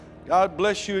God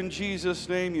bless you in Jesus'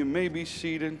 name. You may be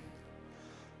seated.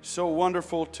 So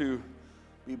wonderful to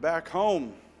be back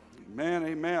home. Amen,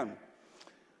 amen.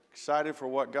 Excited for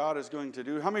what God is going to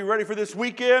do. How many ready for this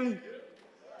weekend?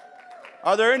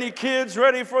 Are there any kids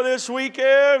ready for this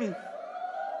weekend?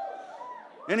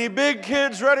 Any big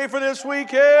kids ready for this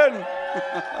weekend?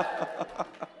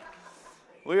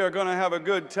 We are going to have a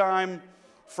good time.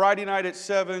 Friday night at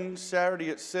 7, Saturday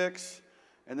at 6,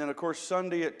 and then, of course,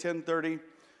 Sunday at 10:30.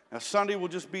 Now, Sunday will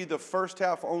just be the first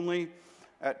half only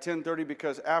at 10:30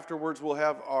 because afterwards we'll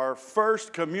have our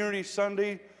first Community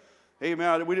Sunday.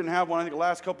 Amen. We didn't have one, I think, the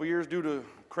last couple of years due to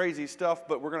crazy stuff,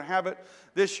 but we're going to have it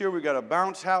this year. We've got a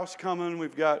bounce house coming.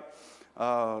 We've got,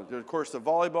 of course, the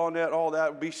volleyball net, all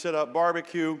that will be set up,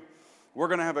 barbecue. We're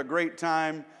going to have a great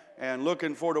time and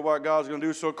looking forward to what God's going to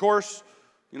do. So, of course,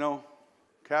 you know,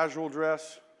 casual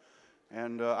dress.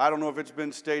 And I don't know if it's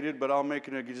been stated, but I'll make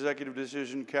an executive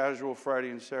decision, casual Friday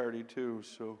and Saturday too.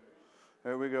 So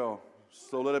there we go.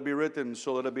 So let it be written,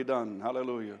 so let it be done.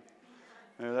 Hallelujah.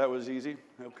 Yeah, that was easy.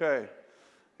 Okay.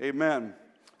 Amen.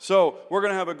 So we're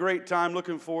going to have a great time.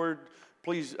 Looking forward.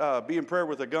 Please be in prayer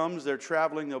with the Gums. They're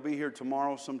traveling. They'll be here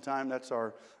tomorrow sometime. That's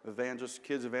our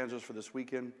kids evangelist for this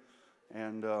weekend.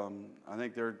 And I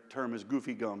think their term is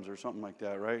Goofy Gums or something like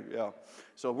that, right? Yeah.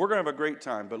 So we're going to have a great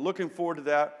time. But looking forward to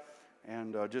that.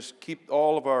 And just keep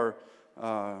all of our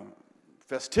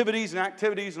festivities and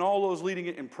activities and all those leading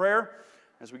it in prayer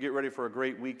as we get ready for a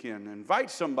great weekend.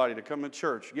 Invite somebody to come to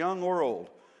church, young or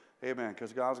old. Amen,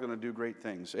 because God's going to do great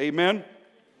things. Amen?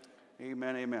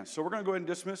 Amen, amen. So we're going to go ahead and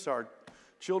dismiss our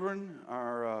children,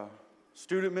 our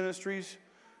student ministries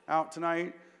out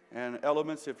tonight. And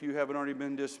elements, if you haven't already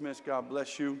been dismissed, God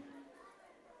bless you.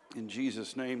 In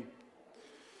Jesus' name.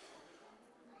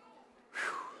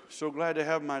 So glad to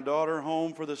have my daughter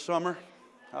home for the summer.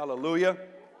 Hallelujah.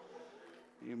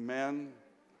 Amen.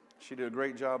 She did a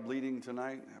great job leading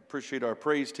tonight. I appreciate our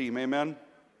praise team. Amen.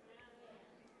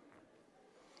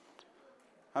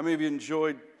 How many of you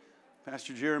enjoyed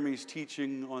Pastor Jeremy's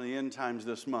teaching on the end times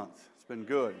this month? It's been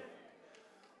good.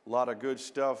 A lot of good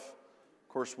stuff. Of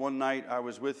course, one night I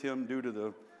was with him due to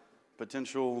the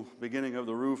potential beginning of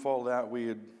the roof, all that. We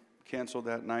had canceled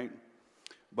that night.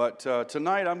 But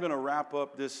tonight I'm going to wrap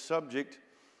up this subject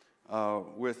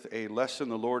with a lesson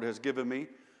the Lord has given me.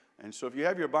 And so if you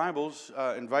have your Bibles,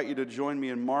 I invite you to join me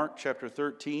in Mark chapter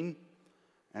 13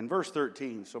 and verse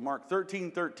 13. So Mark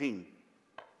 13:13.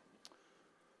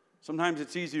 Sometimes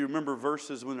it's easy to remember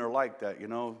verses when they're like that, you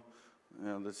know.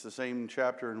 It's the same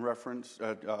chapter and reference,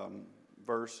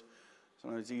 verse.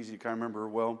 Sometimes it's easy to kind of remember.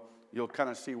 Well, you'll kind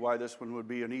of see why this one would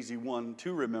be an easy one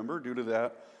to remember due to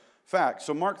that fact.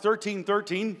 So Mark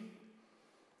 13:13,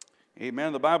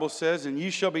 amen, the Bible says, "And ye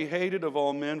shall be hated of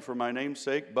all men for my name's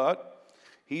sake, but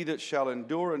he that shall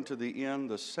endure unto the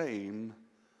end, the same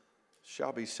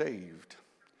shall be saved."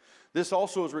 This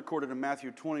also is recorded in Matthew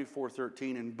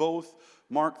 24:13, and both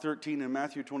Mark 13 and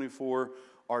Matthew 24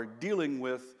 are dealing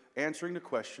with answering the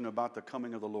question about the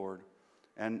coming of the Lord.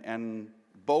 And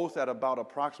both at about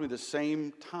approximately the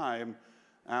same time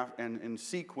and in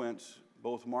sequence,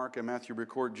 both Mark and Matthew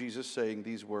record Jesus saying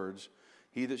these words,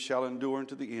 "He that shall endure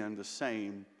unto the end, the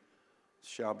same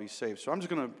shall be saved." So I'm just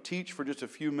going to teach for just a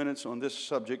few minutes on this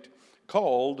subject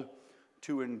called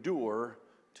to endure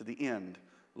to the end.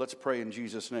 Let's pray in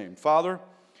Jesus' name. Father,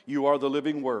 you are the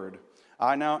living word.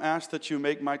 I now ask that you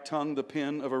make my tongue the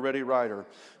pen of a ready writer,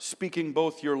 speaking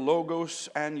both your logos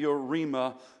and your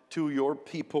rhema to your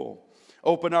people.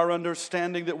 Open our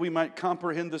understanding that we might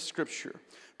comprehend the scripture.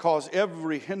 Cause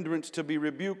every hindrance to be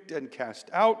rebuked and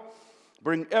cast out.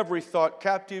 Bring every thought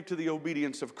captive to the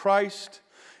obedience of Christ.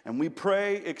 And we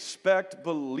pray, expect,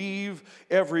 believe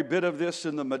every bit of this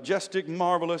in the majestic,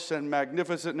 marvelous, and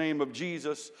magnificent name of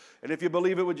Jesus. And if you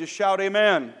believe it, would you shout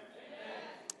amen? Amen.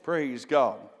 Praise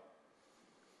God.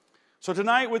 So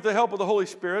tonight, with the help of the Holy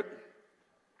Spirit,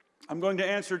 I'm going to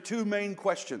answer two main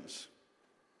questions.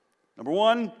 Number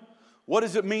one, what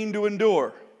does it mean to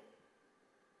endure?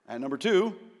 And number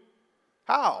two,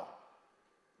 how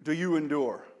do you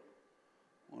endure?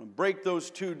 I want to break those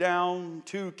two down,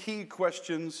 two key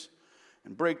questions,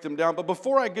 and break them down. But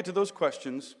before I get to those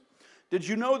questions, did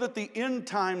you know that the end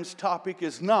times topic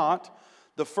is not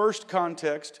the first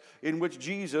context in which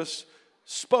Jesus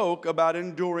spoke about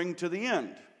enduring to the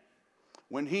end?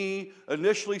 When he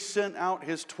initially sent out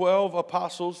his 12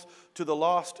 apostles to the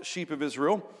lost sheep of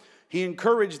Israel, he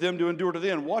encouraged them to endure to the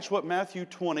end. Watch what Matthew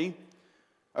 10,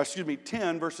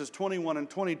 verses 21 and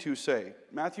 22 say.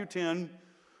 Matthew 10,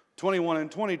 21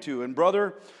 and 22, and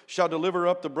brother shall deliver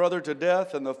up the brother to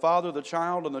death, and the father the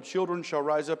child, and the children shall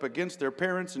rise up against their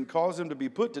parents and cause them to be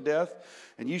put to death.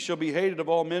 And ye shall be hated of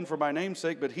all men for my name's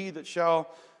sake, but he that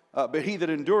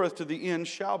endureth to the end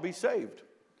shall be saved.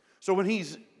 So when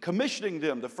he's commissioning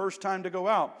them the first time to go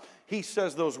out, he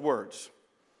says those words.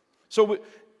 So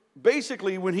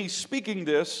basically, when he's speaking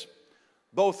this,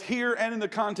 both here and in the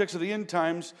context of the end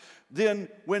times, then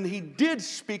when he did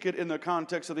speak it in the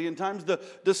context of the end times, the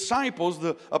disciples,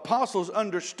 the apostles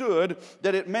understood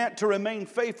that it meant to remain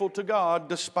faithful to God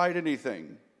despite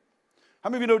anything. How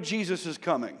many of you know Jesus is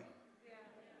coming?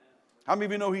 How many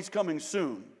of you know he's coming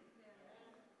soon?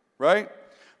 Right?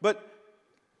 But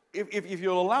if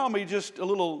you'll allow me just a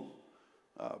little,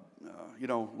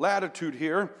 latitude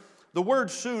here, the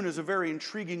word soon is a very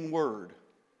intriguing word.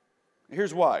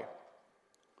 Here's why.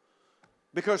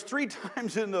 Because 3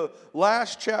 times in the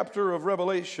last chapter of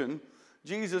Revelation,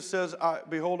 Jesus says,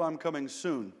 behold, I'm coming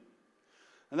soon.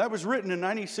 And that was written in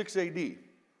 96 AD.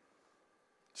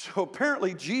 So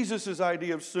apparently Jesus'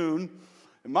 idea of soon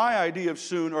and my idea of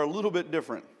soon are a little bit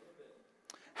different.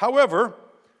 However,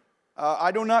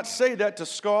 I do not say that to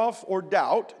scoff or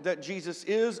doubt that Jesus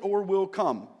is or will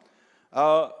come.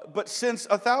 But since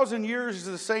 1,000 years is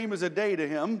the same as a day to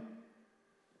him,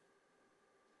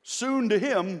 soon to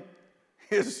him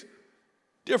is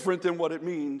different than what it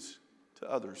means to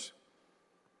others.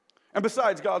 And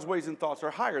besides, God's ways and thoughts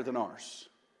are higher than ours.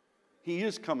 He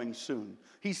is coming soon.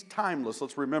 He's timeless.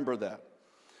 Let's remember that.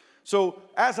 So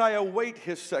as I await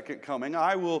his second coming,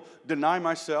 I will deny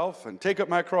myself and take up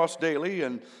my cross daily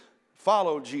and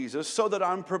follow Jesus so that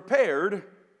I'm prepared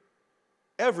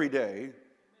every day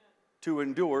to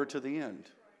endure to the end.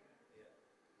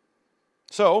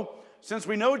 So, since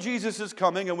we know Jesus is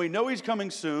coming, and we know he's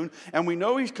coming soon, and we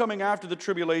know he's coming after the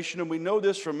tribulation, and we know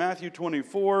this from Matthew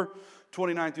 24,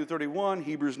 29 through 31,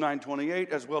 Hebrews 9:28,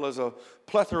 as well as a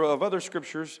plethora of other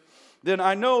scriptures, then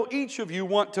I know each of you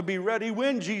want to be ready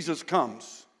when Jesus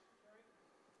comes.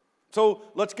 So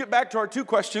let's get back to our 2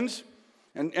 questions,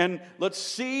 and let's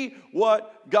see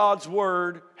what God's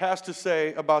Word has to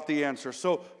say about the answer.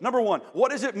 So, number 1, what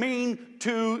does it mean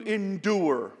to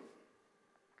endure?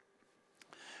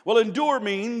 Well, endure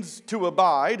means to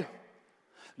abide,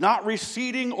 not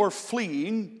receding or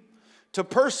fleeing, to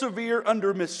persevere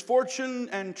under misfortune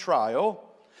and trial,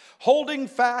 holding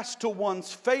fast to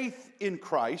one's faith in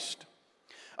Christ,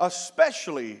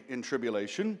 especially in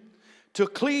tribulation, to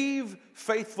cleave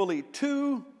faithfully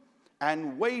to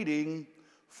and waiting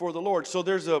for the Lord. So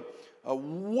there's a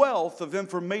wealth of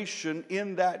information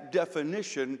in that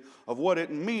definition of what it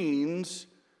means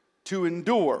to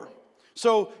endure.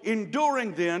 So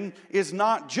enduring then is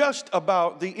not just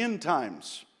about the end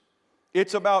times.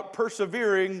 It's about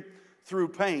persevering through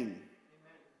pain.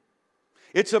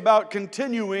 It's about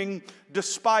continuing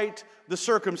despite the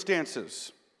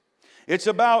circumstances. It's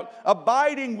about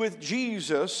abiding with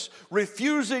Jesus,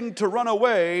 refusing to run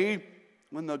away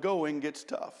when the going gets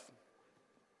tough.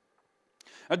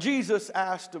 Now, Jesus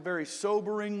asked a very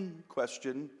sobering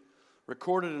question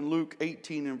recorded in Luke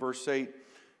 18 and verse 8.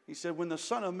 He said, when the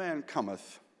Son of Man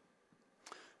cometh,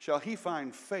 shall he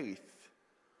find faith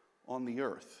on the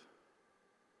earth?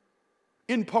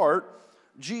 In part,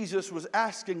 Jesus was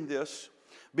asking this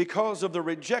because of the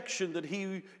rejection that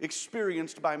he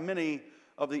experienced by many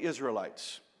of the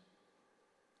Israelites.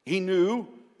 He knew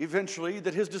eventually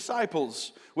that his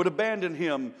disciples would abandon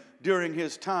him during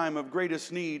his time of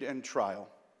greatest need and trial.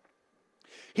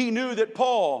 He knew that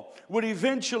Paul would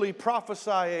eventually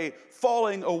prophesy a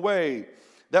falling away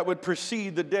that would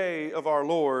precede the day of our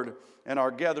Lord and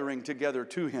our gathering together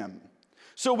to him.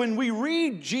 So when we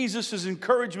read Jesus'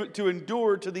 encouragement to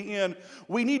endure to the end,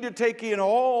 we need to take in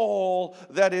all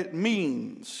that it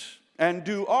means and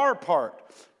do our part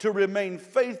to remain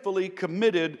faithfully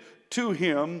committed to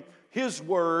him, his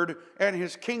word, and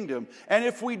his kingdom. And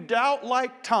if we doubt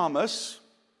like Thomas,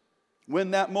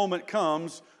 when that moment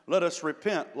comes, let us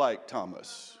repent like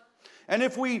Thomas. And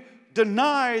if we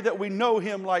deny that we know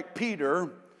him like Peter,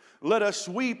 let us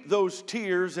weep those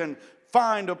tears and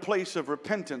find a place of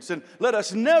repentance. And let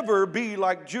us never be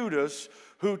like Judas,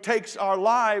 who takes our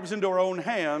lives into our own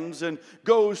hands and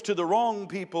goes to the wrong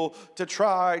people to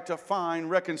try to find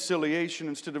reconciliation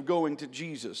instead of going to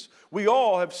Jesus. We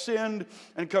all have sinned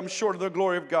and come short of the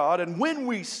glory of God. And when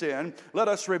we sin, let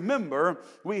us remember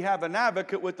we have an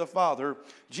advocate with the Father,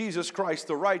 Jesus Christ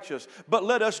the righteous. But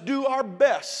let us do our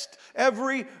best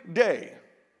every day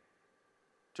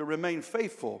to remain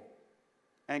faithful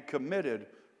and committed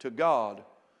to God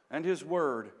and his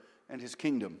word and his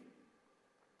kingdom.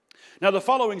 Now, the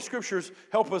following scriptures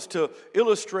help us to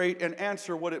illustrate and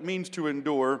answer what it means to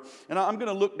endure. And I'm going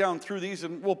to look down through these,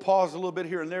 and we'll pause a little bit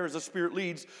here and there as the Spirit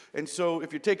leads. And so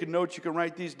if you're taking notes, you can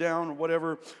write these down or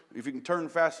whatever. If you can turn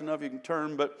fast enough, you can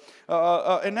turn. But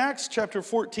in Acts chapter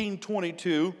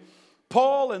 14:22,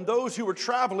 Paul and those who were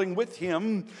traveling with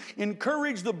him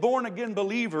encouraged the born-again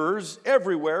believers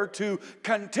everywhere to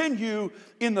continue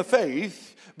in the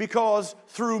faith, because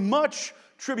through much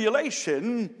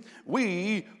tribulation,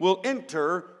 we will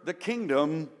enter the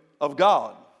kingdom of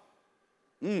God.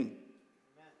 Now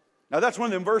that's one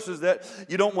of them verses that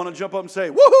you don't want to jump up and say,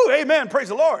 woohoo, amen, praise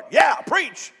the Lord. Yeah,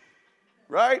 preach.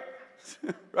 Right?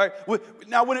 Right?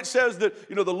 Now when it says that,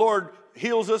 the Lord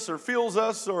heals us or fills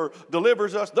us or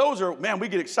delivers us, those are, man, we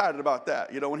get excited about that.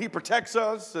 When he protects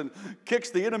us and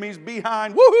kicks the enemies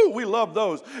behind, woohoo, we love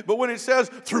those. But when it says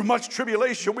through much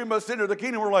tribulation we must enter the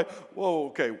kingdom, we're like, whoa,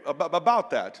 okay, about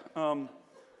that.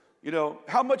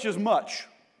 How much is much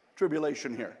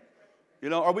tribulation here?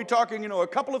 Are we talking, a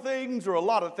couple of things or a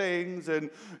lot of things?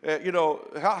 And,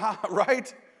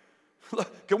 right?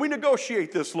 Can we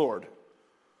negotiate this, Lord?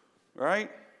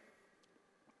 Right?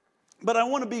 But I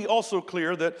want to be also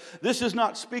clear that this is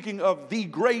not speaking of the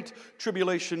great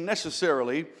tribulation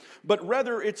necessarily, but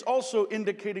rather it's also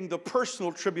indicating the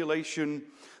personal tribulation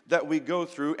that we go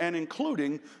through, and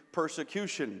including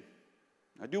persecution.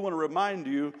 I do want to remind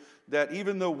you that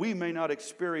even though we may not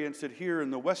experience it here in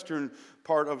the western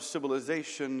part of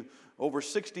civilization, over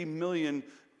 60 million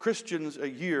Christians a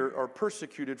year are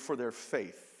persecuted for their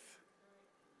faith.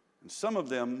 And some of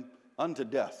them unto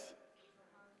death,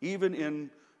 even in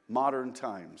modern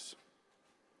times.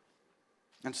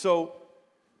 And so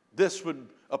this would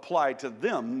apply to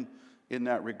them in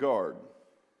that regard.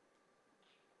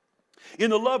 In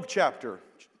the love chapter,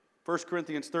 1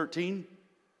 Corinthians 13,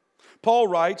 Paul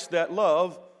writes that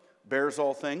love bears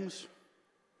all things,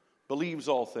 believes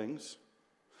all things,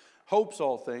 hopes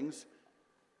all things,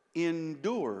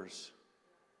 endures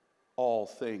all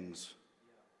things.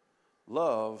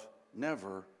 Love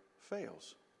never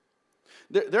fails.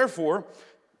 Therefore,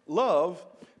 love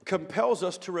compels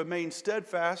us to remain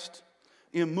steadfast,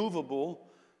 immovable,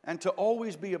 and to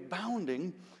always be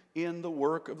abounding in the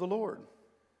work of the Lord.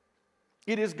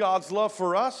 It is God's love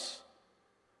for us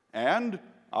and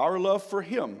our love for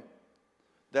Him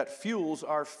that fuels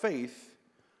our faith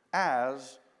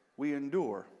as we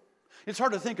endure. It's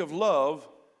hard to think of love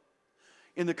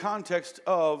in the context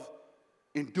of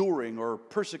enduring or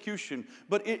persecution,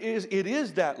 but it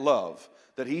is that love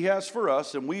that He has for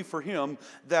us and we for Him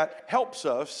that helps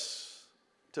us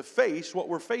to face what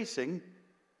we're facing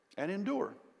and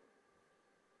endure.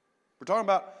 We're talking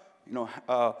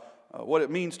about what it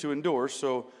means to endure,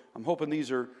 so I'm hoping these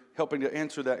are helping to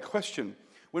answer that question.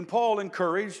 When Paul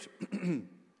encouraged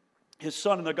his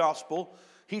son in the gospel,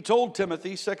 he told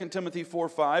Timothy, 2 Timothy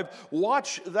 4:5,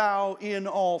 watch thou in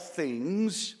all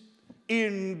things,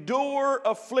 endure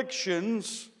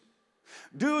afflictions,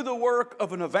 do the work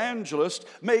of an evangelist,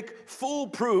 make full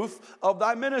proof of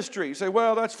thy ministry. You say,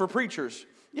 well, that's for preachers.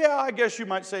 Yeah, I guess you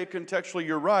might say contextually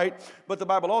you're right, but the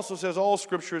Bible also says all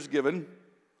Scripture is given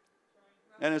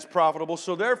and is profitable.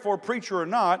 So therefore, preacher or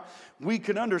not, we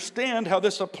can understand how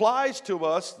this applies to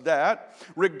us, that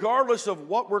regardless of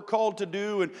what we're called to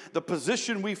do and the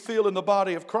position we feel in the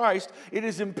body of Christ, it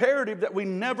is imperative that we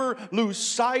never lose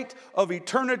sight of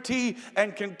eternity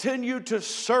and continue to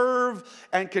serve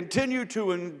and continue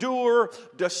to endure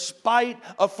despite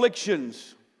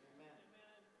afflictions.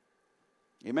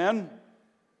 Amen?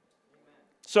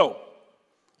 So,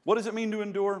 what does it mean to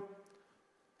endure?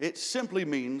 It simply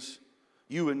means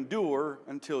you endure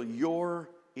until your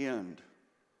end.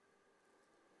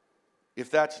 If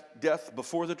that's death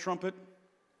before the trumpet,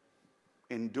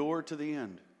 endure to the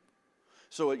end.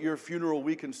 So at your funeral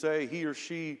we can say he or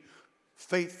she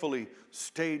faithfully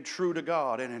stayed true to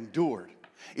God and endured.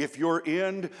 If your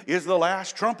end is the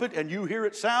last trumpet and you hear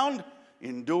it sound,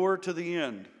 endure to the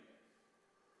end.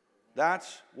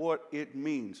 That's what it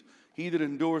means. He that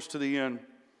endures to the end,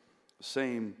 the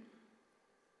same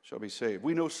shall be saved.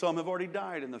 We know some have already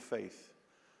died in the faith,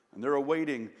 and they're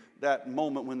awaiting that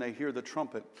moment when they hear the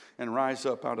trumpet and rise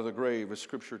up out of the grave, as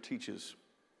Scripture teaches.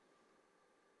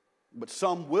 But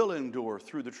some will endure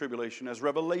through the tribulation, as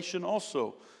Revelation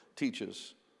also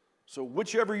teaches. So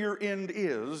whichever your end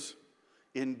is,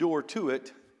 endure to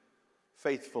it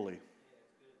faithfully.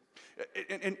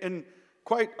 And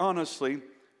quite honestly,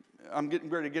 I'm getting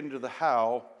ready to get into the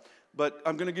how, but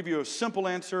I'm going to give you a simple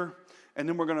answer, and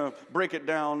then we're going to break it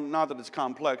down. Not that it's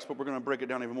complex, but we're going to break it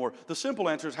down even more. The simple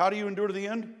answer is, how do you endure to the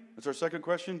end? That's our second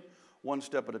question. One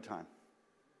step at a time.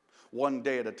 One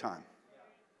day at a time.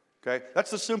 Okay?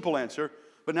 That's the simple answer.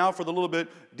 But now for the little bit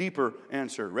deeper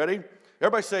answer. Ready?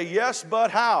 Everybody say, yes,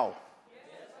 but how?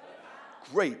 Yes, but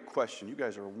how? Great question. You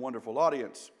guys are a wonderful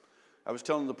audience. I was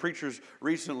telling the preachers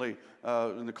recently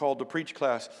in the Called to Preach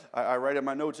class, I write in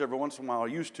my notes every once in a while, I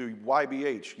used to,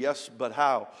 YBH, yes, but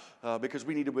how? Because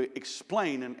we need to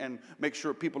explain and make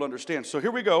sure people understand. So here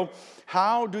we go.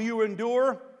 How do you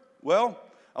endure? Well,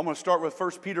 I'm going to start with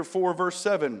 1 Peter 4, verse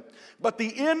 7. But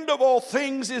the end of all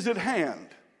things is at hand.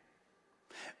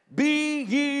 Be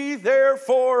ye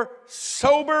therefore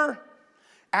sober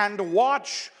and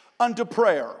watch unto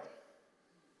prayer.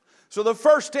 So the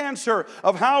first answer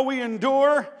of how we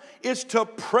endure is to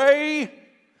pray,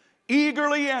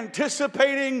 eagerly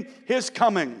anticipating His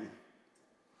coming.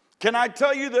 Can I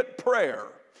tell you that prayer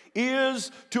is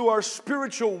to our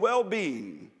spiritual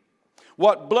well-being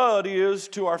what blood is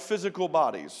to our physical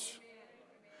bodies?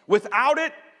 Without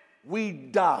it, we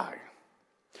die.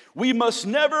 We must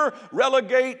never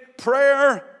relegate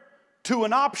prayer to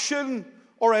an option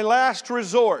or a last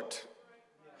resort.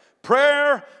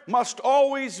 Prayer must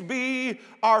always be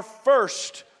our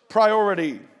first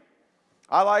priority.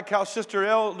 I like how Sister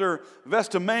Elder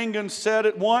Vesta Mangan said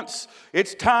it once.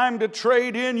 It's time to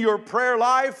trade in your prayer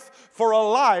life for a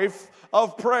life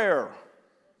of prayer.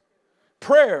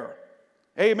 Prayer,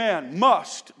 amen,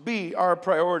 must be our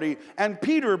priority. And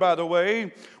Peter, by the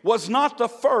way, was not the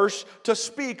first to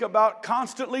speak about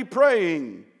constantly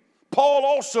praying. Paul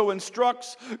also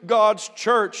instructs God's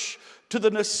church to the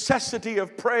necessity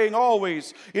of praying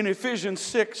always in Ephesians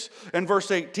 6 and verse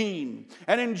 18.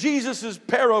 And in Jesus'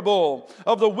 parable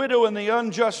of the widow and the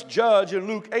unjust judge in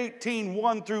Luke 18,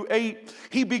 1 through 8,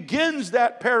 he begins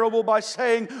that parable by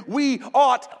saying we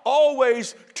ought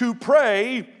always to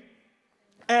pray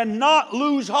and not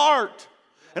lose heart.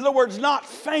 In other words, not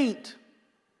faint.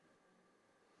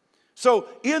 So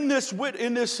in this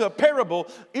parable,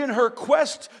 in her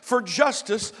quest for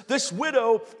justice, this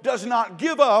widow does not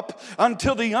give up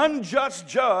until the unjust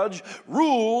judge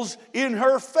rules in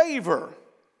her favor.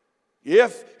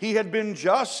 If he had been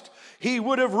just, he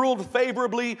would have ruled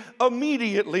favorably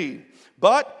immediately.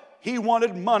 But he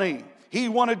wanted money. He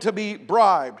wanted to be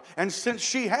bribed. And since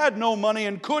she had no money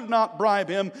and could not bribe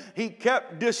him, he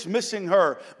kept dismissing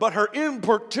her. But her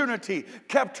importunity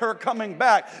kept her coming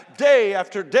back day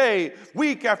after day,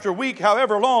 week after week,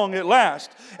 however long it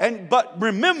lasts. But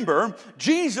remember,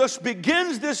 Jesus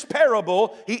begins this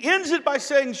parable. He ends it by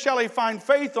saying, shall he find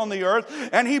faith on the earth?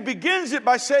 And he begins it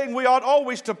by saying we ought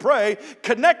always to pray,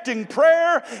 connecting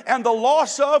prayer and the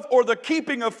loss of or the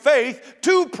keeping of faith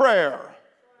to prayer.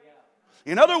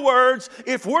 In other words,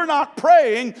 if we're not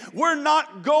praying, we're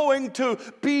not going to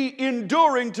be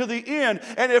enduring to the end.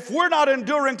 And if we're not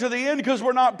enduring to the end because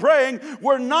we're not praying,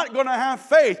 we're not going to have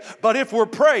faith. But if we're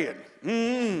praying,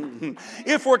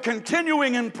 if we're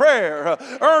continuing in prayer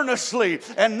earnestly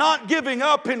and not giving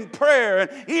up in prayer,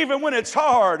 and even when it's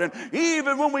hard and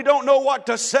even when we don't know what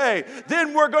to say,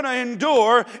 then we're going to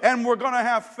endure and we're going to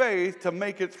have faith to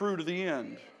make it through to the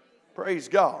end. Praise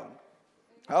God.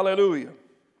 Hallelujah.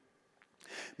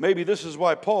 Maybe this is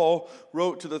why Paul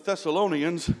wrote to the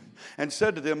Thessalonians and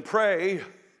said to them, pray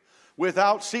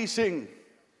without ceasing.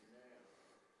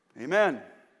 Amen.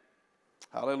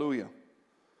 Hallelujah.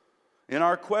 In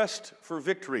our quest for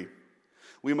victory,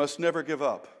 we must never give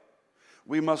up.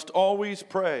 We must always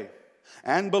pray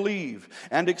and believe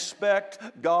and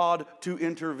expect God to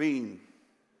intervene.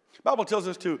 The Bible tells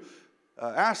us to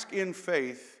ask in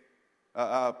faith,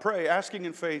 pray, asking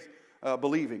in faith,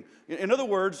 believing. In other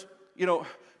words, you know,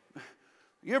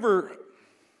 you ever,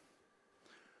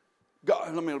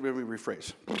 God, let me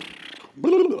rephrase.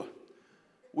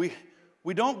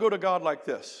 We don't go to God like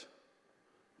this.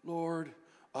 Lord,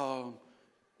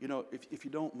 you know, if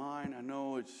you don't mind, I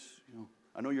know it's, you know,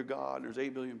 I know you're God and there's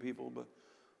 8 billion people, but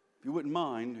if you wouldn't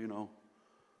mind, you know,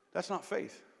 that's not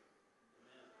faith.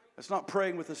 That's not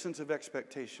praying with a sense of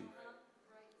expectation.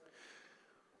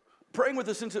 Praying with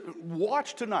a sense of,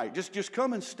 watch tonight. Just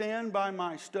come and stand by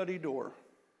my study door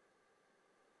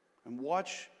and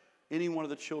watch any one of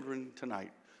the children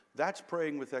tonight. That's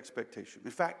praying with expectation.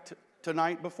 In fact,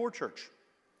 tonight before church,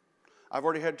 I've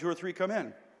already had 2 or 3 come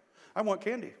in. I want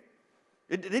candy.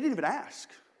 They didn't even ask.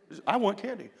 I want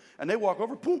candy. And they walk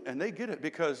over, boom, and they get it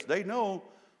because they know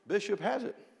Bishop has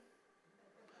it.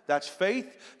 That's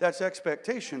faith, that's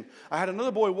expectation. I had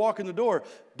another boy walk in the door,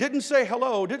 didn't say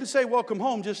hello, didn't say welcome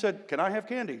home, just said, can I have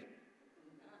candy?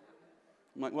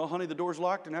 I'm like, well, honey, the door's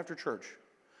locked and after church.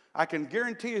 I can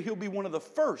guarantee you he'll be one of the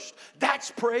first.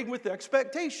 That's praying with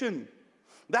expectation.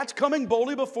 That's coming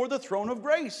boldly before the throne of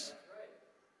grace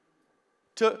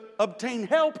to obtain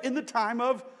help in the time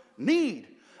of need.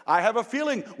 I have a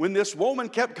feeling when this woman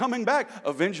kept coming back,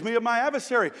 avenge me of my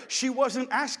adversary, she wasn't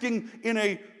asking in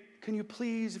a, can you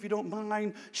please, if you don't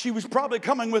mind? She was probably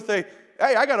coming with a,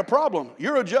 hey, I got a problem.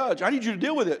 You're a judge. I need you to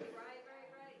deal with it. Right.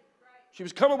 She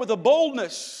was coming with a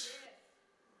boldness.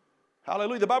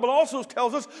 Hallelujah. The Bible also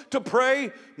tells us to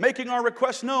pray, making our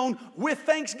requests known with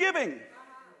thanksgiving.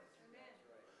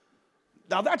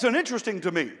 Now that's an interesting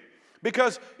to me,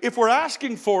 because if we're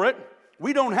asking for it,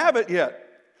 we don't have it yet.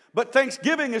 But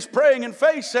thanksgiving is praying in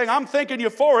faith, saying, I'm thanking you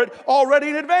for it already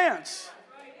in advance.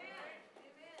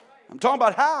 I'm talking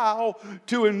about how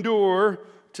to endure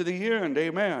to the end.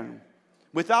 Amen.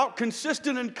 Without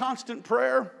consistent and constant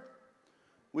prayer,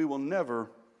 we will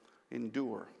never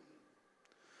endure.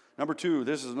 Number two,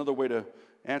 this is another way to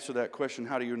answer that question,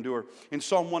 how do you endure? In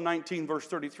Psalm 119, verse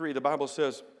 33, the Bible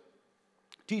says,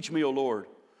 teach me, O Lord,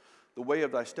 the way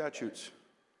of thy statutes,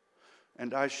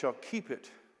 and I shall keep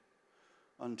it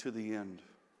unto the end.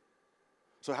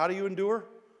 So how do you endure?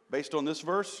 Based on this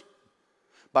verse?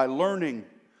 By learning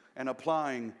and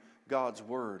applying God's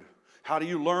word. How do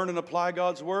you learn and apply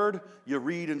God's word? You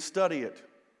read and study it.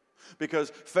 Because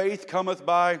faith cometh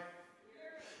by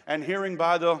and hearing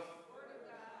by the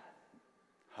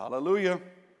Hallelujah.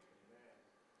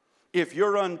 If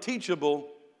you're unteachable,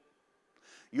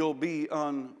 you'll be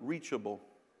unreachable.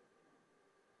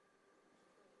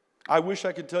 I wish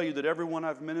I could tell you that everyone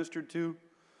I've ministered to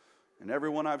and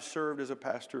everyone I've served as a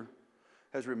pastor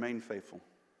has remained faithful.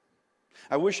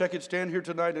 I wish I could stand here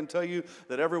tonight and tell you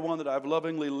that everyone that I've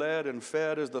lovingly led and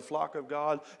fed as the flock of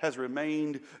God has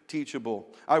remained teachable.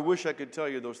 I wish I could tell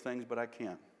you those things, but I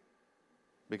can't,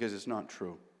 because it's not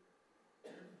true.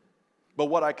 But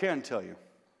what I can tell you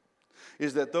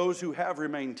is that those who have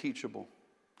remained teachable,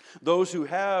 those who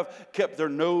have kept their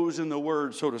nose in the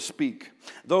Word, so to speak,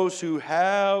 those who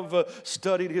have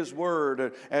studied His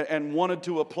Word and wanted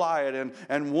to apply it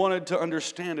and wanted to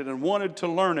understand it and wanted to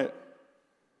learn it,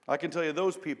 I can tell you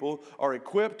those people are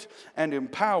equipped and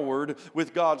empowered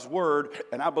with God's Word,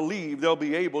 and I believe they'll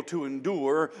be able to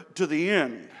endure to the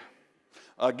end.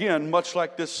 Again, much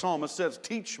like this psalmist says,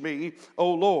 teach me,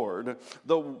 O Lord,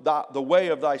 the way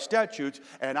of thy statutes,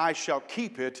 and I shall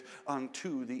keep it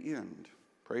unto the end.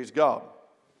 Praise God.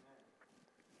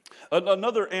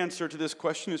 Another answer to this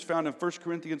question is found in 1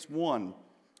 Corinthians 1. And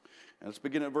let's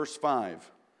begin at verse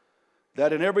 5.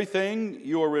 That in everything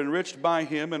you are enriched by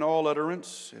him in all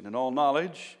utterance and in all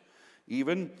knowledge,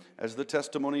 even as the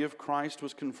testimony of Christ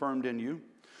was confirmed in you,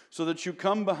 so that you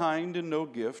come behind in no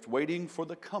gift, waiting for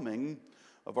the coming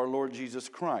of our Lord Jesus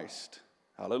Christ.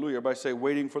 Hallelujah. Everybody say,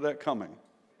 waiting for that coming.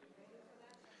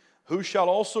 Who shall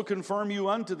also confirm you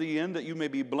unto the end, that you may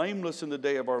be blameless in the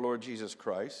day of our Lord Jesus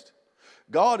Christ.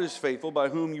 God is faithful, by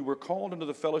whom you were called into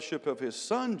the fellowship of his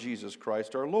Son, Jesus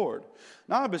Christ our Lord.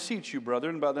 Now I beseech you,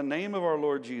 brethren, by the name of our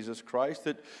Lord Jesus Christ,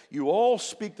 that you all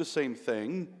speak the same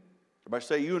thing. Everybody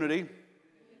say unity.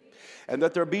 And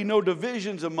that there be no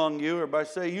divisions among you. Everybody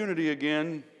say unity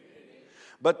again.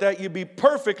 But that you be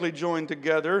perfectly joined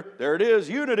together, there it is,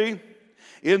 unity,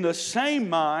 in the same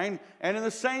mind and in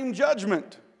the same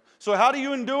judgment. So how do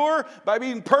you endure? By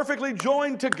being perfectly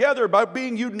joined together, by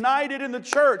being united in the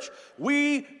church.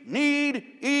 We need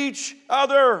each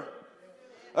other.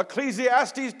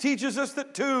 Ecclesiastes teaches us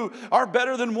that two are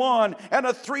better than one, and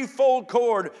a threefold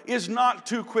cord is not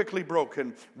too quickly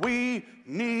broken. We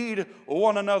need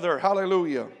one another.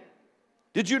 Hallelujah.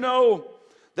 Did you know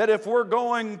that if we're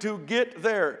going to get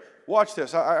there, watch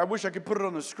this. I wish I could put it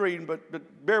on the screen, but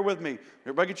bear with me.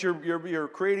 Everybody get your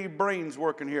creative brains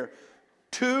working here.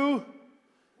 To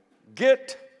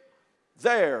get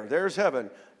there. There's heaven.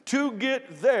 To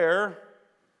get there,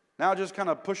 now just kind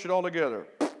of push it all together.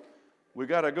 We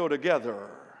got to go together.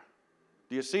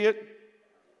 Do you see it?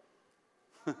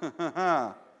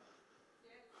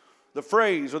 The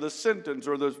phrase or the sentence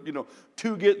or the,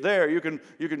 to get there, you can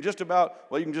just about,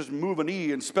 you can just move an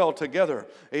E and spell together.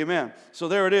 Amen. So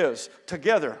there it is,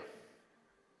 together.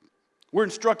 We're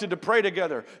instructed to pray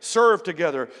together, serve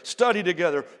together, study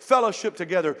together, fellowship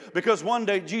together, because one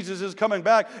day Jesus is coming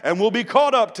back and we'll be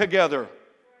caught up together.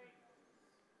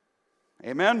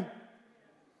 Amen?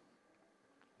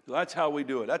 So that's how we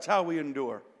do it. That's how we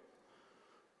endure.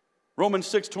 Romans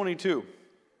 6:22.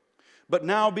 But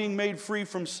now being made free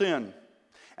from sin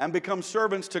and become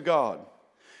servants to God,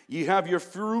 you have your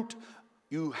fruit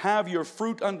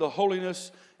unto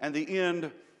holiness, and the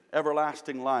end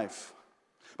everlasting life.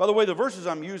 By the way, the verses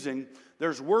I'm using,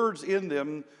 there's words in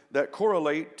them that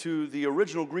correlate to the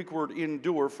original Greek word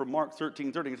endure from Mark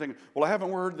 13:30. You're thinking, well, I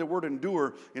haven't heard the word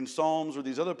endure in Psalms or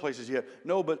these other places yet.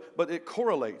 No, but it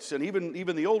correlates. And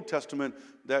even the Old Testament,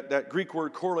 that Greek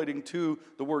word correlating to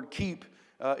the word keep,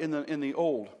 in the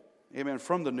old. Amen,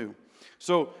 from the new.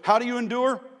 So how do you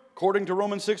endure? According to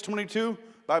Romans 6:22,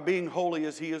 by being holy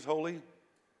as he is holy.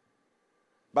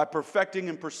 By perfecting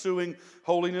and pursuing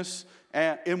holiness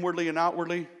inwardly and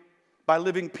outwardly. By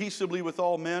living peaceably with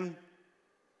all men.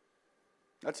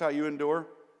 That's how you endure.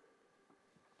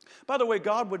 By the way,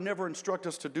 God would never instruct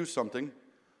us to do something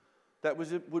that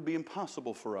would be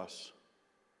impossible for us.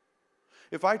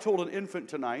 If I told an infant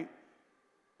tonight,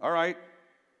 all right,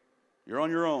 you're on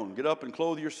your own. Get up and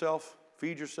clothe yourself,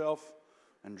 feed yourself,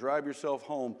 and drive yourself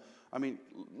home. I mean,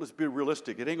 let's be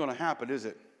realistic. It ain't going to happen, is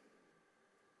it?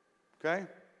 Okay?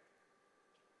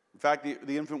 In fact,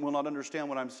 the infant will not understand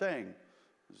what I'm saying.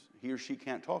 He or she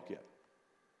can't talk yet.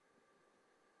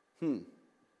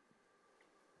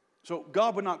 So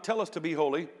God would not tell us to be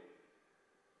holy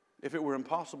if it were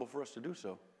impossible for us to do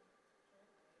so.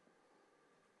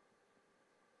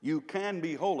 You can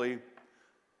be holy.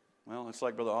 Well, it's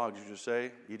like Brother Ogg used to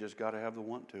say, you just got to have the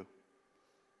want to.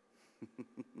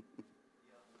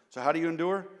 So how do you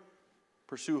endure?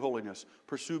 Pursue holiness.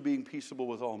 Pursue being peaceable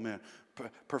with all men.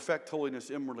 Perfect holiness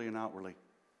inwardly and outwardly.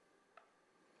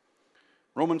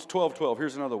 Romans 12:12.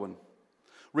 Here's another one.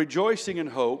 Rejoicing in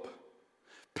hope,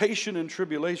 patient in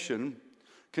tribulation,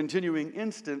 continuing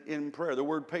instant in prayer. The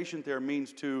word patient there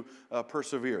means to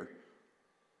persevere.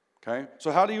 Okay?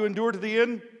 So how do you endure to the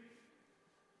end?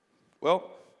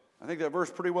 Well, I think that verse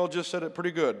pretty well just said it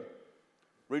pretty good.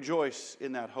 Rejoice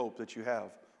in that hope that you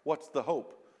have. What's the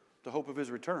hope? The hope of his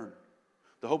return.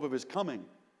 The hope of his coming.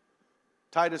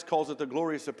 Titus calls it the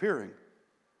glorious appearing.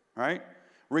 Right?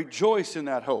 Rejoice in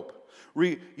that hope.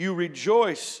 You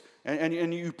rejoice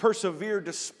and you persevere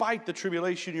despite the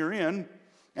tribulation you're in.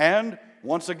 And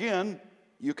once again,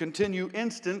 you continue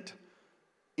instant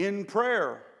in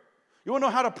prayer. You want to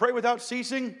know how to pray without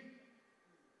ceasing?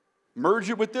 Merge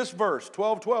it with this verse,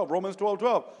 12:12, Romans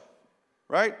 12:12.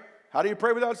 Right? How do you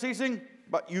pray without ceasing?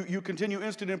 But you continue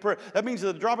instant in prayer. That means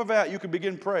at the drop of a hat, you can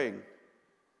begin praying.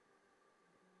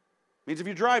 Means if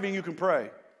you're driving, you can pray.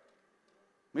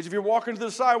 Means if you're walking to the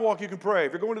sidewalk, you can pray.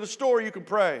 If you're going to the store, you can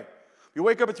pray. If you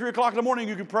wake up at 3 o'clock in the morning,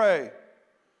 you can pray.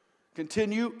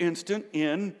 Continue instant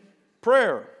in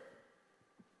prayer.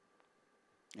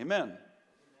 Amen.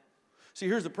 See,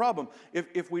 here's the problem.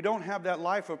 If we don't have that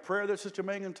life of prayer that Sister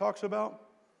Megan talks about,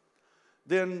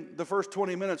 then the first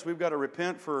 20 minutes we've got to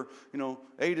repent for,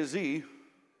 A to Z.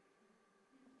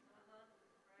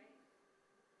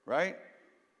 Right?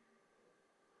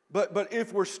 But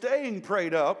if we're staying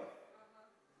prayed up,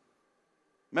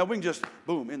 man, we can just,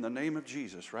 boom, in the name of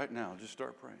Jesus right now, just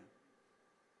start praying.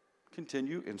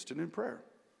 Continue instant in prayer.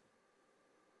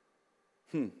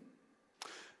 You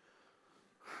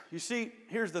see,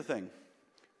 here's the thing.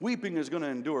 Weeping is going to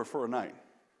endure for a night.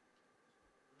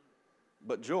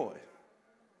 But joy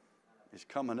is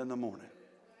coming in the morning.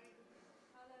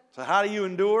 So how do you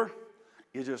endure?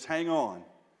 You just hang on.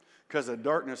 Because the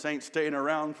darkness ain't staying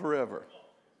around forever.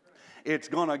 It's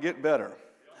going to get better.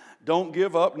 Don't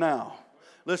give up now.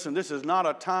 Listen, this is not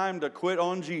a time to quit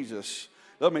on Jesus.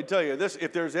 Let me tell you this,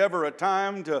 if there's ever a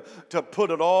time to put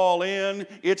it all in,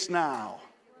 it's now.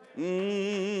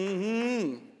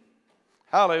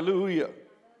 Hallelujah.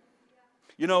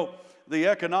 The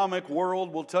economic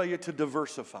world will tell you to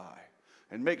diversify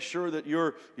and make sure that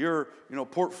your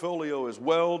portfolio is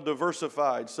well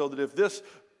diversified so that if this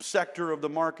sector of the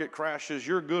market crashes,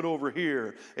 you're good over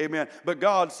here. Amen. But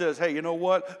God says, hey, you know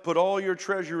what? Put all your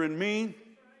treasure in me,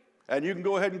 and you can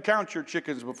go ahead and count your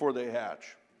chickens before they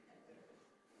hatch.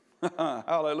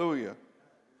 Hallelujah.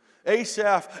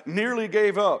 Asaph nearly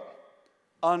gave up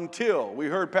until, we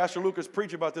heard Pastor Lucas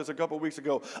preach about this a couple of weeks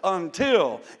ago,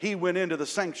 until he went into the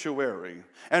sanctuary.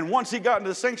 And once he got into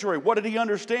the sanctuary, what did he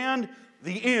understand?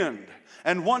 The end.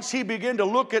 And once he began to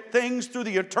look at things through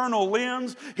the eternal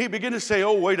lens, he began to say,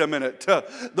 oh, wait a minute.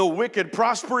 The wicked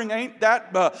prospering ain't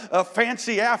that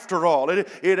fancy after all.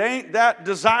 It ain't that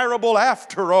desirable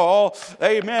after all.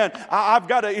 Amen. I've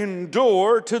got to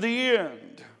endure to the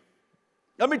end.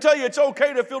 Let me tell you, it's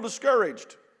okay to feel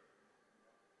discouraged.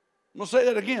 I'm going to say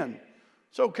that again.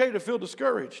 It's okay to feel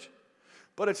discouraged.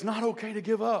 But it's not okay to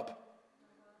give up.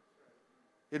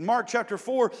 In Mark chapter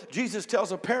 4, Jesus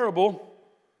tells a parable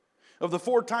of the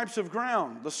 4 types of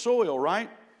ground, the soil, right?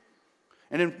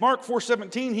 And in Mark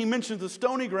 4:17, he mentions the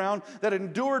stony ground that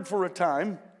endured for a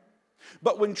time.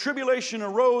 But when tribulation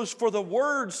arose for the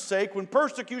word's sake, when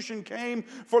persecution came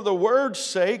for the word's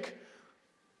sake,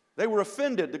 they were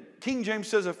offended. The King James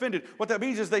says offended. What that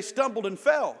means is they stumbled and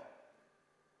fell.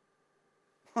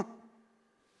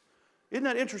 Isn't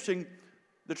that interesting?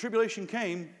 The tribulation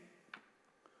came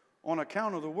on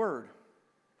account of the word.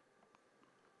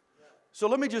 So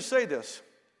let me just say this.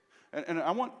 And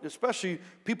I want, especially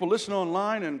people listening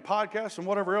online and podcasts and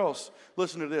whatever else,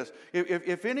 listen to this.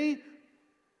 If any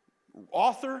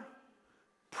author,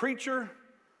 preacher,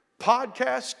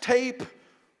 podcast, tape,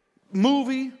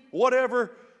 movie,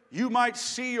 whatever you might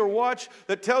see or watch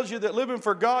that tells you that living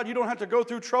for God, you don't have to go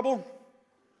through trouble,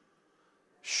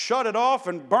 shut it off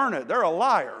and burn it. They're a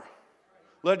liar.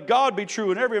 Let God be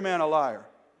true and every man a liar.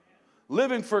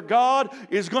 Living for God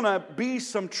is going to be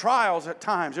some trials at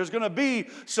times. There's going to be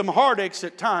some heartaches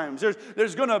at times.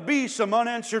 There's going to be some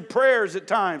unanswered prayers at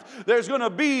times. There's going to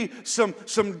be some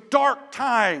dark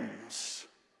times.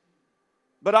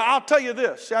 But I'll tell you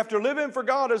this, after living for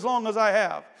God as long as I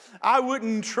have, I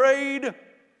wouldn't trade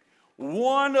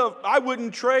one of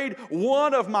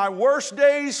my worst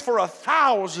days for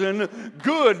 1,000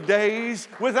 good days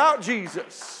without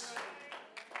Jesus.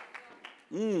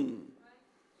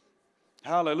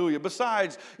 Hallelujah.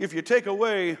 Besides, if you take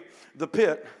away the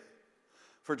pit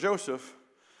for Joseph,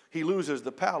 he loses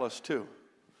the palace too.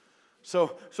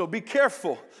 So be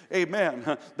careful,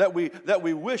 amen, that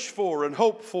we wish for and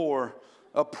hope for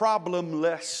a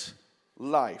problemless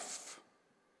life.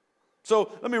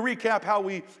 So let me recap how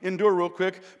we endure real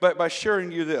quick by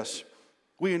sharing you this.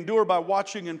 We endure by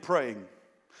watching and praying.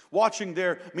 Watching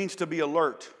there means to be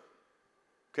alert.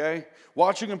 Okay?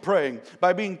 Watching and praying,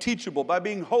 by being teachable, by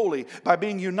being holy, by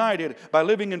being united, by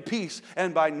living in peace,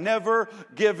 and by never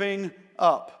giving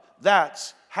up.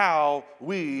 That's how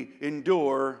we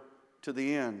endure to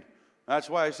the end. That's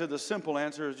why I said the simple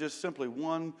answer is just simply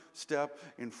one step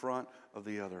in front of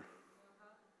the other.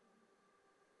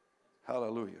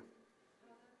 Hallelujah.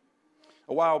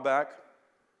 A while back,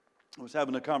 I was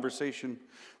having a conversation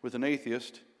with an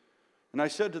atheist, and I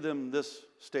said to them this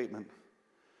statement.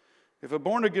 If a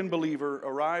born-again believer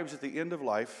arrives at the end of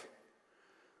life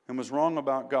and was wrong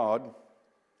about God,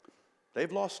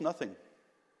 they've lost nothing.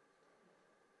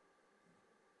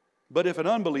 But if an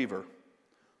unbeliever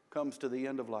comes to the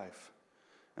end of life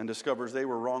and discovers they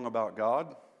were wrong about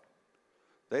God,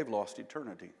 they've lost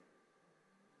eternity.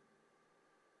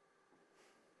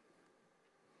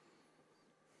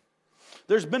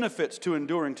 There's benefits to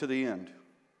enduring to the end.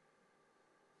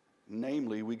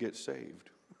 Namely, we get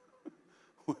saved.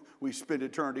 We spend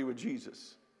eternity with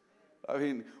Jesus. I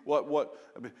mean,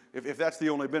 if that's the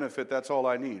only benefit, that's all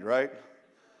I need, right?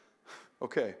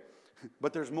 Okay,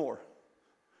 but there's more.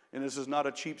 And this is not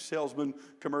a cheap salesman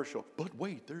commercial. But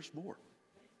wait, there's more.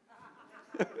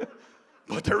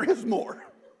 But there is more.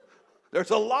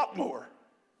 There's a lot more.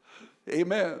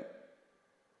 Amen.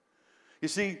 You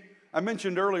see, I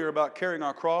mentioned earlier about carrying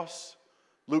our cross.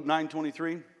 Luke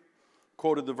 9:23,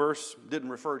 quoted the verse, didn't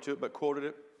refer to it, but quoted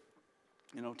it.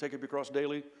 You know, take up your cross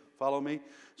daily, follow me.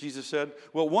 Jesus said,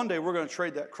 well, one day we're going to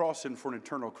trade that cross in for an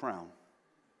eternal crown.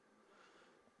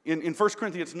 In 1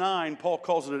 Corinthians 9, Paul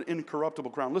calls it an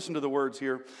incorruptible crown. Listen to the words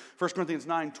here. 1 Corinthians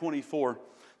 9:24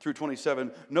 through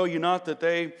 27. Know ye not that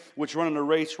they which run in a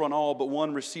race run all, but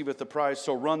one receiveth the prize,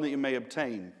 so run that you may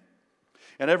obtain.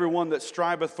 And every one that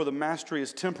striveth for the mastery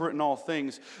is temperate in all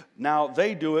things. Now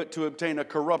they do it to obtain a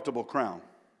corruptible crown,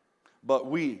 but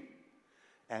we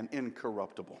an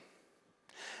incorruptible.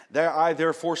 I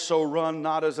therefore so run,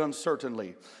 not as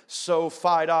uncertainly. So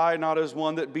fight I, not as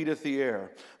one that beateth the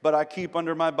air. But I keep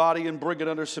under my body and bring it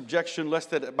under subjection,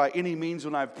 lest that by any means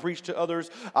when I've preached to others,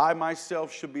 I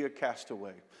myself should be a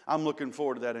castaway. I'm looking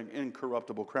forward to that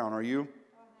incorruptible crown. Are you?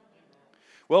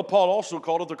 Well, Paul also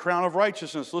called it the crown of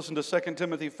righteousness. Listen to 2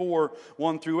 Timothy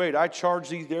 4:1-8. I charge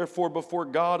thee therefore before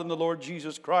God and the Lord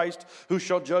Jesus Christ, who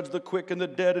shall judge the quick and the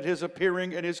dead at his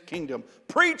appearing in his kingdom.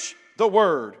 Preach the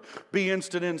word. Be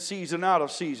instant in season, out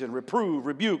of season. Reprove,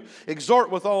 rebuke,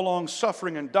 exhort with all long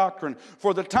suffering and doctrine.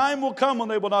 For the time will come when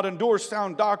they will not endure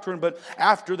sound doctrine, but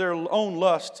after their own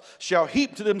lusts shall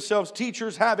heap to themselves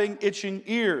teachers having itching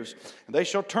ears. And they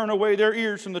shall turn away their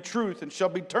ears from the truth and shall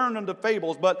be turned unto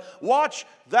fables. But watch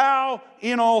thou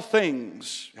in all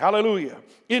things. Hallelujah.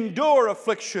 Endure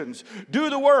afflictions. Do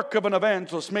the work of an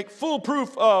evangelist. Make full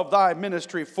proof of thy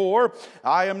ministry. For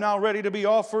I am now ready to be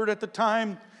offered at the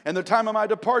time, and the time of my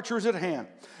departure is at hand.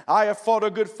 I have fought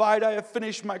a good fight. I have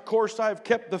finished my course. I have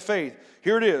kept the faith.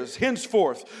 Here it is.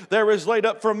 Henceforth, there is laid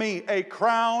up for me a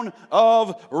crown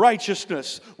of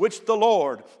righteousness, which the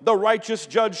Lord, the righteous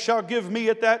judge, shall give me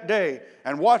at that day.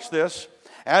 And watch this.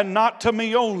 And not to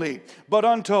me only, but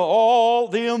unto all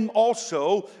them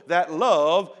also that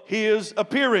love his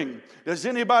appearing. Does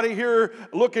anybody here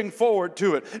looking forward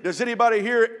to it? Does anybody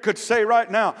here could say right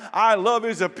now, I love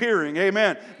his appearing?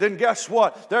 Amen. Then guess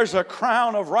what? There's a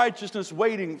crown of righteousness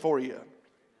waiting for you.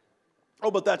 Oh,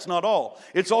 but that's not all.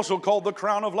 It's also called the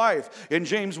crown of life. In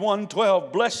James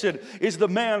 1:12, blessed is the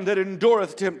man that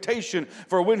endureth temptation,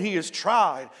 for when he is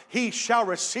tried, he shall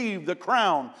receive the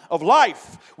crown of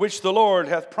life, which the Lord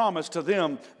hath promised to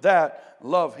them that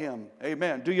love him.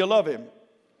 Amen. Do you love him?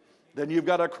 Then you've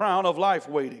got a crown of life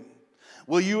waiting.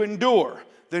 Will you endure?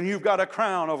 Then you've got a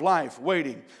crown of life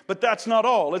waiting. But that's not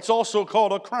all. It's also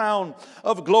called a crown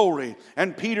of glory.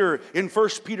 And Peter, in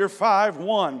 1 Peter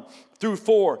 5:1 through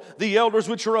 4, the elders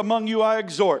which are among you I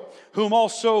exhort, who am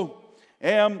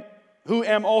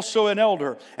also an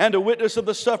elder, and a witness of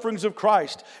the sufferings of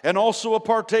Christ, and also a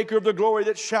partaker of the glory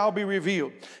that shall be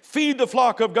revealed. Feed the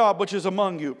flock of God which is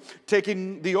among you,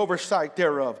 taking the oversight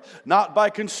thereof, not by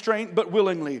constraint but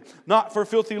willingly, not for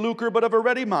filthy lucre but of a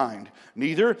ready mind,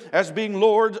 neither as being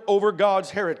lords over God's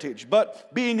heritage,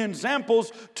 but being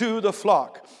examples to the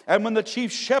flock. And when the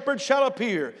chief shepherd shall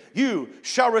appear, you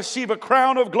shall receive a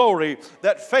crown of glory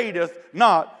that fadeth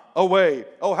not away.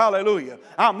 Oh, hallelujah.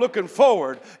 I'm looking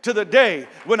forward to the day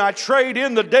when I trade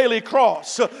in the daily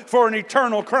cross for an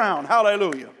eternal crown.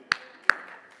 Hallelujah.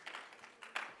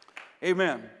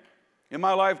 Amen. In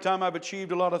my lifetime, I've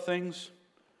achieved a lot of things.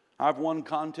 I've won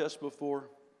contests before.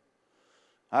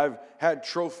 I've had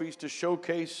trophies to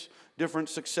showcase different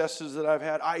successes that I've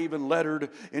had. I even lettered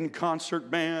in concert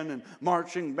band and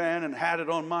marching band and had it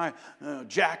on my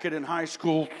jacket in high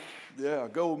school. Yeah,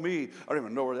 go me. I don't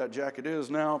even know where that jacket is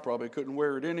now. Probably couldn't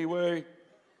wear it anyway.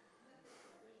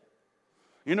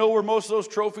 You know where most of those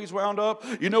trophies wound up?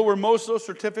 You know where most of those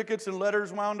certificates and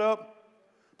letters wound up?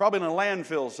 Probably in a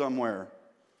landfill somewhere.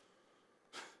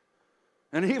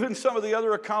 And even some of the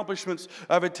other accomplishments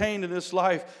I've attained in this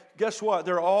life, guess what?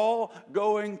 They're all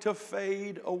going to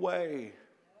fade away.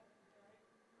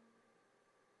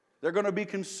 They're going to be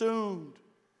consumed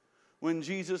when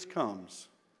Jesus comes.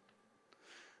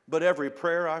 But every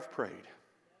prayer I've prayed,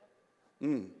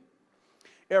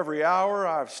 every hour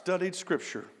I've studied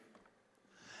Scripture,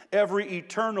 every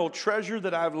eternal treasure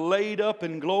that I've laid up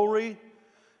in glory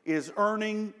is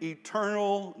earning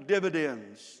eternal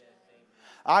dividends.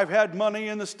 I've had money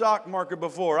in the stock market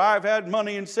before. I've had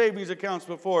money in savings accounts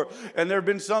before. And there have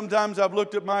been sometimes I've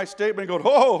looked at my statement and go,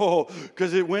 oh,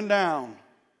 because it went down.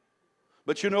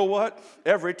 But you know what?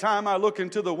 Every time I look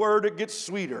into the Word, it gets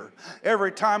sweeter.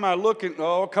 Every time I look in,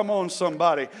 oh, come on,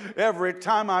 somebody. Every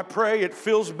time I pray, it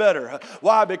feels better.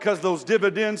 Why? Because those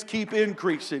dividends keep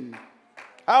increasing.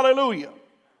 Hallelujah.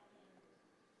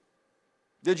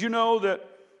 Did you know that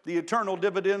the eternal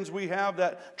dividends we have,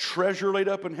 that treasure laid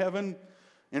up in heaven,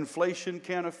 inflation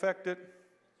can't affect it?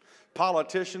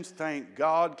 Politicians, thank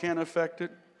God, can't affect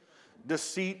it.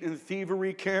 Deceit and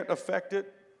thievery can't affect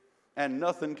it. And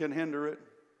nothing can hinder it.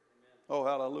 Oh,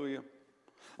 hallelujah.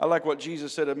 I like what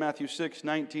Jesus said in Matthew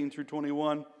 6:19 through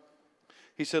 21.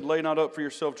 He said, lay not up for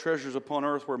yourself treasures upon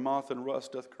earth where moth and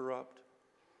rust doth corrupt,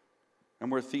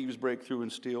 and where thieves break through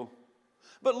and steal.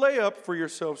 But lay up for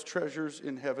yourselves treasures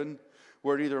in heaven,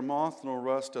 where neither moth nor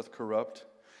rust doth corrupt,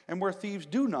 and where thieves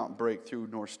do not break through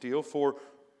nor steal. For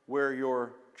where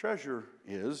your treasure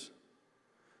is,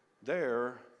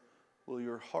 there will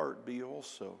your heart be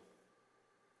also.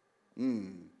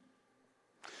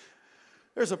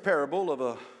 There's a parable of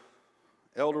a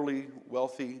elderly,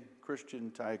 wealthy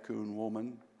Christian tycoon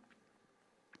woman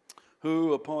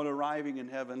who, upon arriving in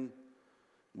heaven,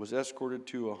 was escorted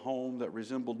to a home that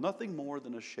resembled nothing more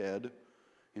than a shed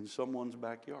in someone's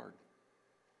backyard.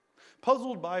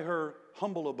 Puzzled by her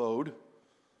humble abode,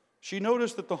 she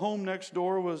noticed that the home next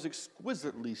door was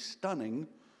exquisitely stunning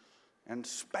and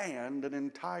spanned an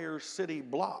entire city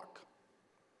block.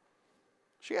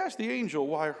 She asked the angel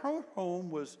why her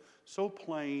home was so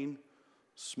plain,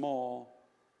 small,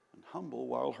 and humble,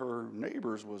 while her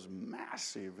neighbor's was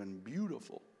massive and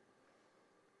beautiful.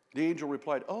 The angel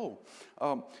replied,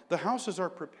 the houses are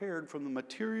prepared from the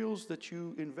materials that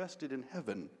you invested in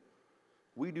heaven.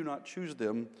 We do not choose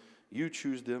them. You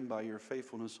choose them by your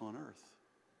faithfulness on earth.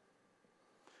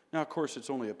 Now, of course, it's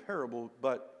only a parable,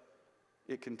 but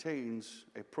it contains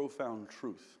a profound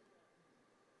truth.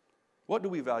 What do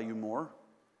we value more?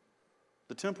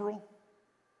 The temporal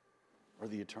or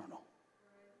the eternal?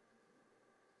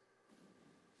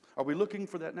 Are we looking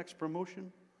for that next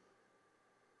promotion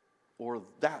or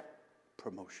that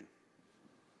promotion?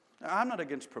 Now, I'm not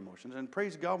against promotions, and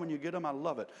praise God when you get them, I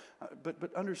love it.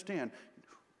 But understand,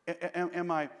 am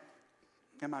I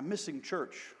missing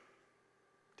church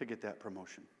to get that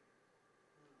promotion?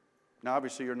 Now,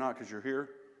 obviously you're not, because you're here,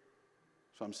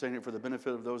 so I'm saying it for the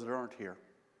benefit of those that aren't here.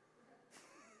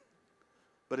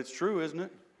 But it's true, isn't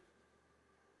it?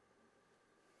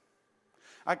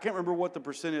 I can't remember what the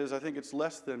percent is. I think it's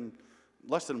less than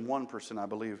Less than 1%, I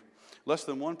believe. Less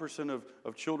than 1%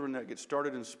 of children that get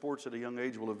started in sports at a young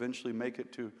age will eventually make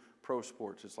it to pro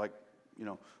sports. It's like,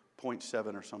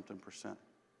 0.7 or something percent.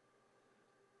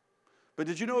 But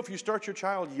did you know if you start your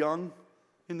child young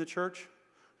in the church,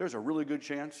 there's a really good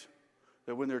chance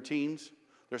that when they're teens,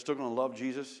 they're still going to love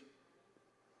Jesus?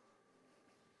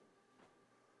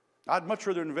 I'd much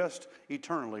rather invest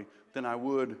eternally than I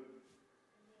would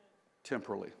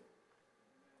temporally.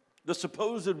 The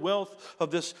supposed wealth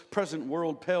of this present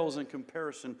world pales in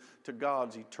comparison to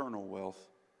God's eternal wealth.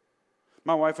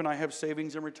 My wife and I have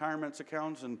savings and retirement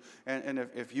accounts, and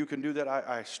if you can do that,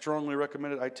 I strongly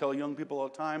recommend it. I tell young people all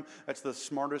the time, that's the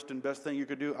smartest and best thing you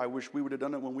could do. I wish we would have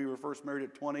done it when we were first married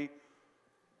at 20.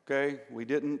 Okay, we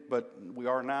didn't, but we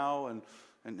are now,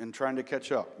 and trying to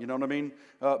catch up. You know what I mean?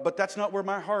 But that's not where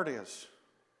my heart is.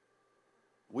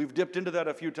 We've dipped into that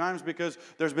a few times because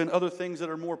there's been other things that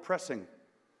are more pressing.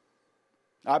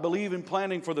 I believe in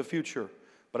planning for the future,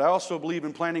 but I also believe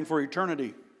in planning for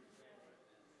eternity.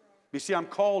 You see, I'm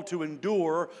called to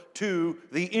endure to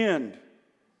the end.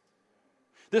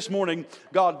 This morning,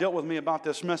 God dealt with me about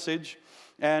this message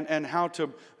and how to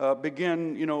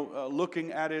begin,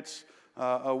 looking at its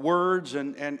words.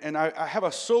 And I have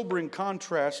a sobering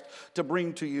contrast to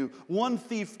bring to you. One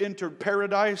thief entered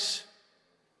paradise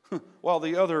while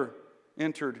the other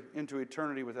entered into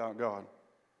eternity without God.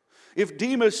 If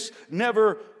Demas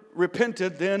never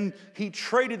repented, then he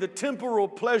traded the temporal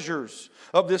pleasures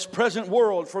of this present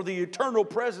world for the eternal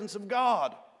presence of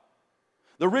God.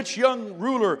 The rich young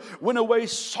ruler went away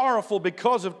sorrowful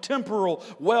because of temporal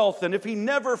wealth. And if he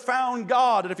never found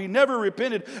God, and if he never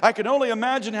repented, I can only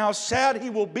imagine how sad he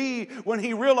will be when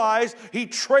he realized he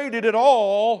traded it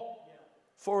all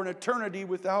for an eternity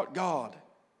without God.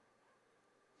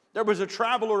 There was a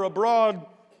traveler abroad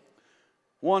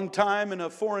one time in a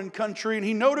foreign country, and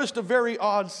he noticed a very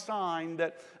odd sign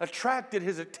that attracted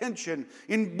his attention.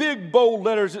 In big, bold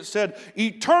letters, it said,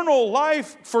 "Eternal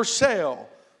life for sale."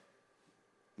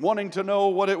 Wanting to know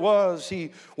what it was,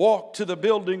 he walked to the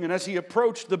building, and as he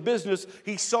approached the business,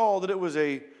 he saw that it was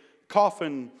a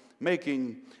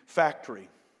coffin-making factory.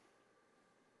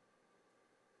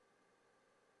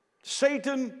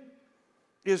 Satan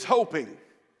is hoping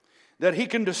that he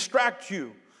can distract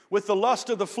you with the lust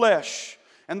of the flesh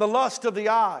and the lust of the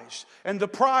eyes and the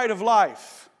pride of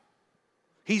life.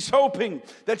 He's hoping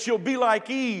that you'll be like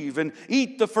Eve and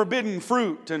eat the forbidden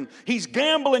fruit. And he's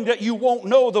gambling that you won't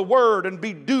know the word and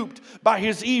be duped by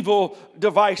his evil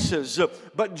devices.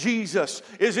 But Jesus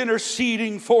is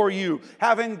interceding for you,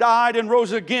 having died and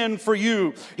rose again for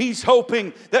you. He's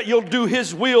hoping that you'll do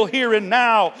his will here and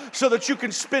now so that you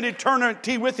can spend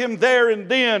eternity with him there and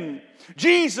then.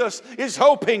 Jesus is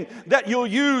hoping that you'll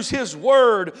use his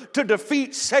word to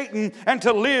defeat Satan and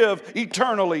to live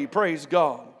eternally. Praise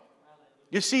God.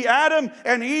 You see, Adam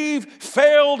and Eve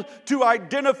failed to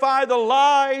identify the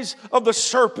lies of the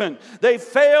serpent. They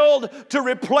failed to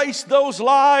replace those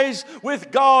lies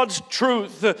with God's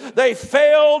truth. They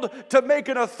failed to make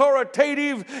an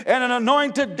authoritative and an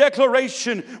anointed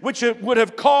declaration which would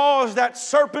have caused that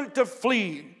serpent to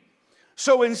flee.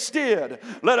 So instead,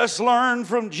 let us learn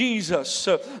from Jesus,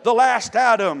 the last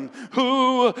Adam,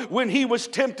 who, when he was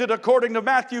tempted, according to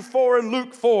Matthew 4 and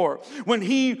Luke 4, when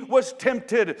he was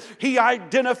tempted, he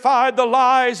identified the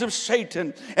lies of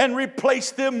Satan and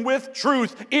replaced them with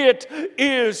truth. It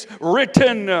is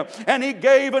written. And he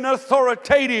gave an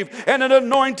authoritative and an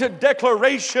anointed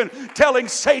declaration telling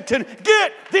Satan,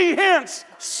 "Get thee hence,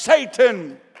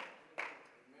 Satan."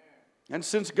 And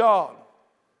since God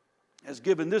has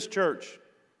given this church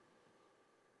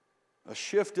a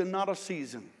shift and not a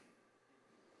season,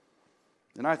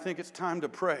 and I think it's time to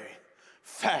pray,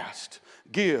 fast,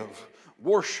 give,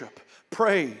 worship,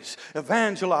 praise,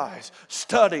 evangelize,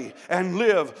 study, and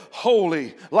live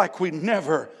holy like we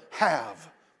never have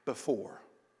before.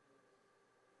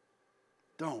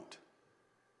 Don't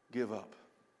give up.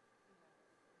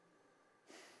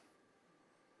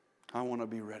 I want to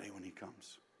be ready when he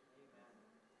comes.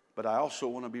 But I also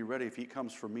want to be ready if he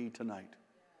comes for me tonight.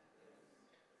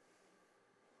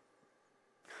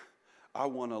 I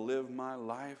want to live my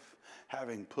life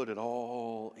having put it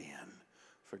all in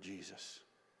for Jesus.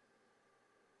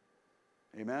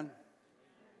 Amen?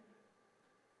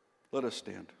 Let us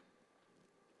stand.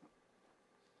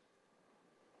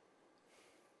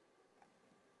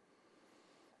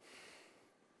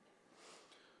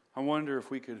 I wonder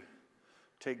if we could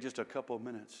take just a couple of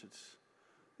minutes. It's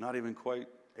not even quite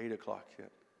 8 o'clock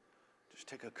yet. Just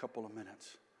take a couple of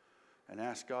minutes and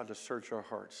ask God to search our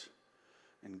hearts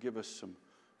and give us some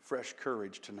fresh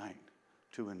courage tonight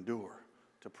to endure,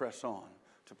 to press on,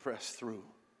 to press through.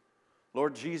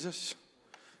 Lord Jesus,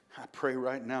 I pray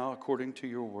right now, according to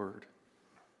your word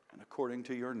and according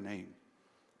to your name,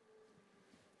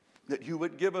 that you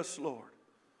would give us, Lord,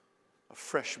 a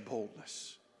fresh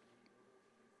boldness.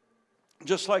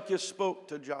 Just like you spoke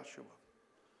to Joshua.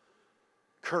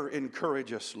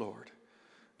 Encourage us, Lord.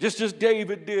 Just as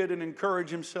David did and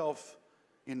encouraged himself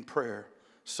in prayer,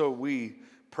 so we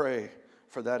pray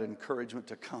for that encouragement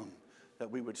to come, that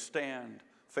we would stand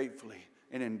faithfully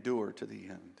and endure to the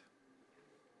end.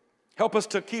 Help us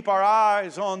to keep our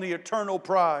eyes on the eternal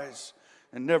prize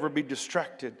and never be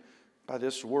distracted by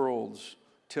this world's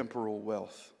temporal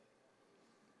wealth.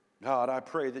 God, I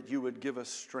pray that you would give us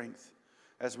strength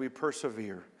as we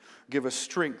persevere. Give us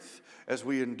strength as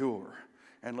we endure.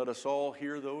 And let us all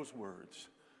hear those words.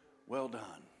 Well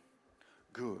done,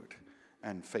 good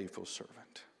and faithful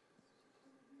servant.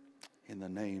 In the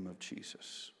name of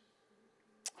Jesus.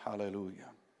 Hallelujah.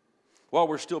 While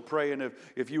we're still praying,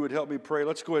 if you would help me pray,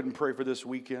 let's go ahead and pray for this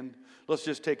weekend. Let's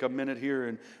just take a minute here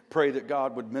and pray that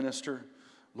God would minister.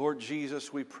 Lord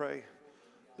Jesus, we pray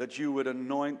that you would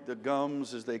anoint the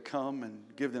gums as they come and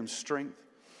give them strength.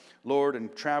 Lord,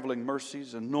 and traveling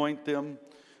mercies, anoint them.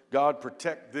 God,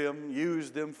 protect them,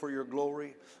 use them for your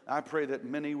glory. I pray that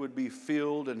many would be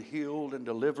filled and healed and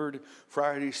delivered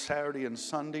Friday, Saturday, and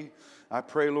Sunday. I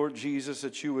pray, Lord Jesus,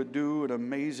 that you would do an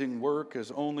amazing work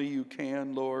as only you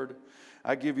can, Lord.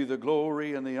 I give you the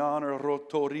glory and the honor.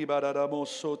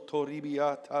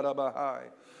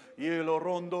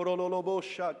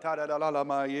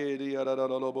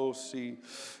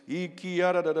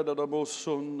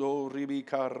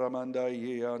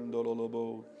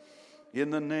 In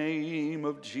the name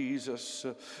of Jesus,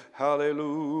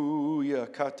 hallelujah.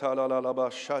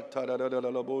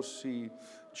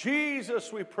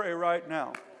 Jesus, we pray right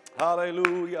now.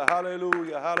 Hallelujah,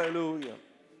 hallelujah, hallelujah.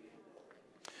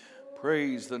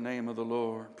 Praise the name of the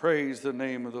Lord. Praise the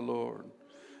name of the Lord.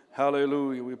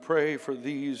 Hallelujah. We pray for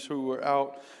these who are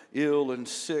out ill and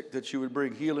sick, that you would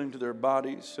bring healing to their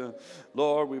bodies.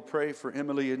 Lord, we pray for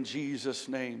Emily in Jesus'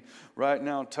 name. Right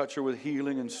now, touch her with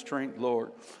healing and strength,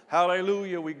 Lord.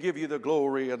 Hallelujah. We give you the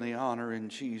glory and the honor in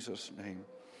Jesus' name.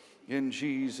 In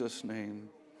Jesus' name.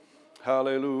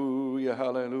 Hallelujah,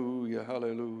 hallelujah,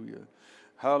 hallelujah.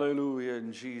 Hallelujah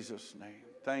in Jesus' name.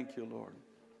 Thank you, Lord.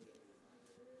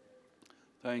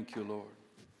 Thank you, Lord.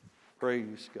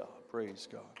 Praise God. Praise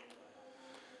God.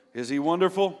 Is he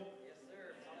wonderful? Yes,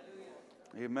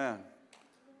 sir. Amen.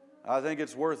 I think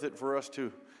it's worth it for us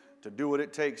to do what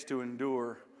it takes to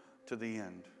endure to the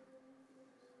end.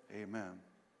 Amen.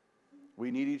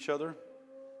 We need each other.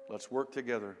 Let's work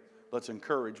together. Let's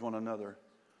encourage one another.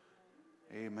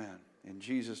 Amen. In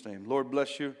Jesus' name. Lord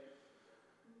bless you.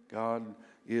 God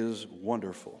is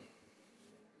wonderful.